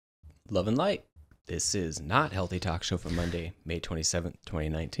Love and Light. This is not Healthy Talk Show for Monday, May 27th,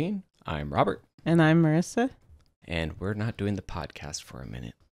 2019. I'm Robert. And I'm Marissa. And we're not doing the podcast for a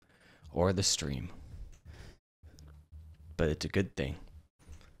minute. Or the stream. But it's a good thing.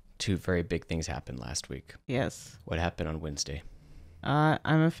 Two very big things happened last week. Yes. What happened on Wednesday?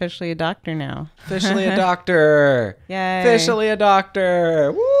 I'm officially a doctor now. Officially a doctor. Yay. Officially a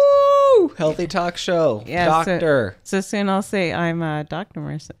doctor. Woo! Healthy Talk Show. Yeah, Doctor. So soon I'll say I'm Dr.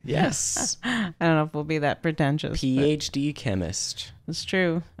 Marissa. Yes. I don't know if we'll be that pretentious. PhD chemist. It's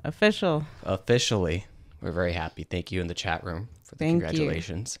true. Official. Officially. We're very happy. Thank you in the chat room for the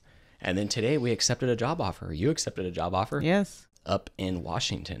congratulations. And then today we accepted a job offer. You accepted a job offer? Yes. Up in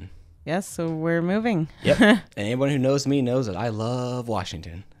Washington. Yes, so we're moving. Yep. And anyone who knows me knows that I love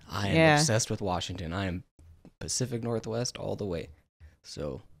Washington. I am obsessed with Washington. I am Pacific Northwest all the way.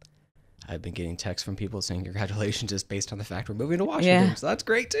 So I've been getting texts from people saying congratulations just based on the fact we're moving to Washington. Yeah. So that's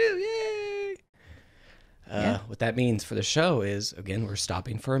great too. Yay! What that means for the show is, again, we're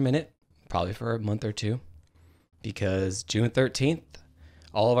stopping for a minute, probably for a month or two, because June 13th,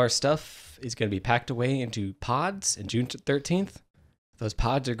 all of our stuff is going to be packed away into pods, and June 13th, those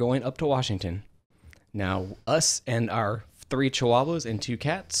pods are going up to Washington. Now, us and our 3 chihuahuas and 2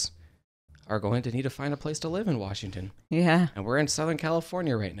 cats are going to need to find a place to live in Washington. Yeah. And we're in Southern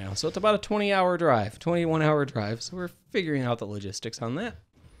California right now, so it's about a 21-hour drive. So we're figuring out the logistics on that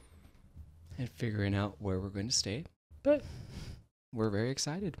and figuring out where we're going to stay. But we're very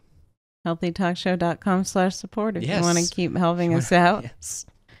excited. HealthyTalkShow.com/support if you want to keep helping us out.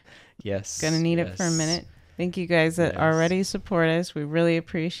 Yes. Gonna need it for a minute. Thank you guys that already support us. We really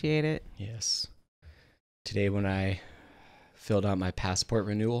appreciate it. Yes. Today when I filled out my passport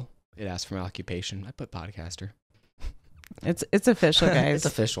renewal, it asked for my occupation. I put podcaster. It's official, guys.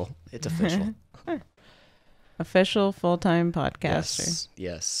 It's official. Official full-time podcaster.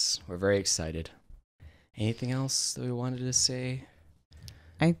 Yes. We're very excited. Anything else that we wanted to say?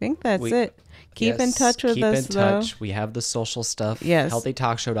 I think that's it. Keep in touch with us, though. We have the social stuff. Yes.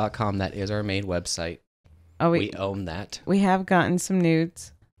 HealthyTalkShow.com. That is our main website. Oh, we own that. We have gotten some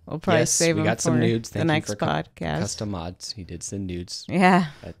nudes. We'll probably save them for some nudes. the next podcast. Custom mods. He did send nudes. Yeah.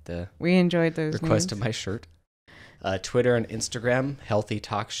 At the we enjoyed those request nudes. of my shirt. Twitter and Instagram, Healthy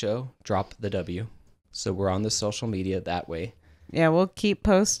Talk Show. Drop the W. So we're on the social media that way. Yeah, we'll keep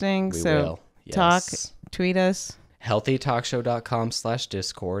posting. We will. Yes. Talk, tweet us.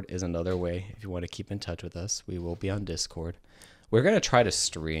 HealthyTalkShow.com/Discord is another way if you want to keep in touch with us. We will be on Discord. We're going to try to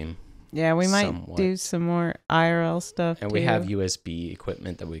stream. Yeah, we might do some more IRL stuff. And we have USB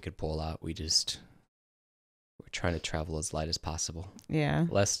equipment that we could pull out. We're trying to travel as light as possible. Yeah.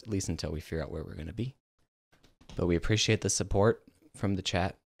 At least until we figure out where we're going to be. But we appreciate the support from the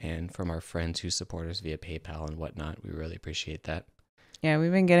chat and from our friends who support us via PayPal and whatnot. We really appreciate that. Yeah,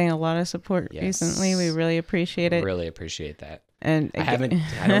 we've been getting a lot of support recently. We really appreciate it. Really appreciate that. And I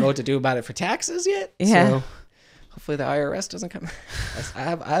don't know what to do about it for taxes yet. Yeah. So hopefully the IRS doesn't come. I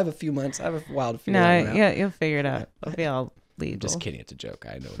have a few months. I have a while to figure it out. Yeah, you'll figure it out. It'll be all legal. I'm just kidding. It's a joke.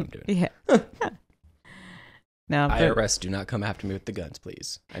 I know what I'm doing. Yeah. No, IRS, do not come after me with the guns,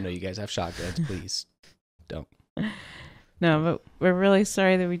 please. I know you guys have shotguns. Please don't. No, but we're really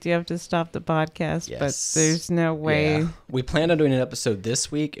sorry that we do have to stop the podcast, but there's no way. Yeah. We planned on doing an episode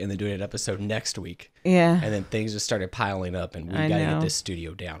this week and then doing an episode next week. Yeah. And then things just started piling up and we got to get this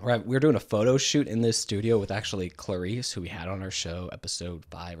studio down. We're doing a photo shoot in this studio with actually Clarice, who we had on our show, episode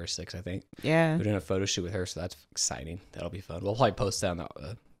 5 or 6, I think. Yeah. We're doing a photo shoot with her, so that's exciting. That'll be fun. We'll probably post that on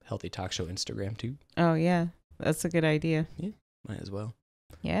the Healthy Talk Show Instagram too. Oh, yeah. That's a good idea. Yeah, might as well.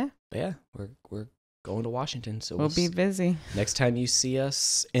 Yeah. But yeah, we're going to Washington, so we'll be busy. Next time you see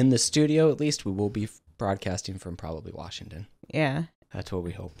us in the studio, at least, we will be broadcasting from probably Washington. Yeah. That's what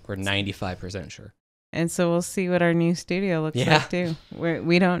we hope. We're 95% sure. And so we'll see what our new studio looks like, too.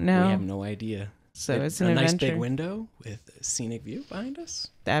 We don't know. We have no idea. So it's an adventure. Nice big window with a scenic view behind us.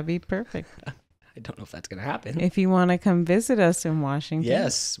 That'd be perfect. I don't know if that's going to happen. If you want to come visit us in Washington,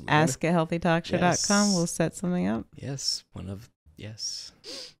 ask at HealthyTalkShow.com. Yes. We'll set something up. Yes.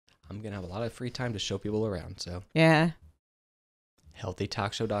 I'm going to have a lot of free time to show people around, so. Yeah.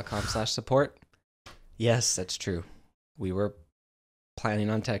 HealthyTalkShow.com/support. Yes, that's true. We were planning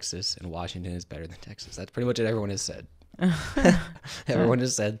on Texas, and Washington is better than Texas. That's pretty much what everyone has said. Everyone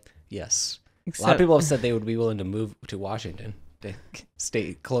has said yes. A lot of people have said they would be willing to move to Washington to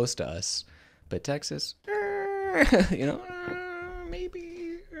stay close to us. But Texas,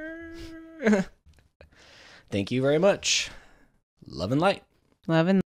 maybe. Thank you very much. Love and light. Love and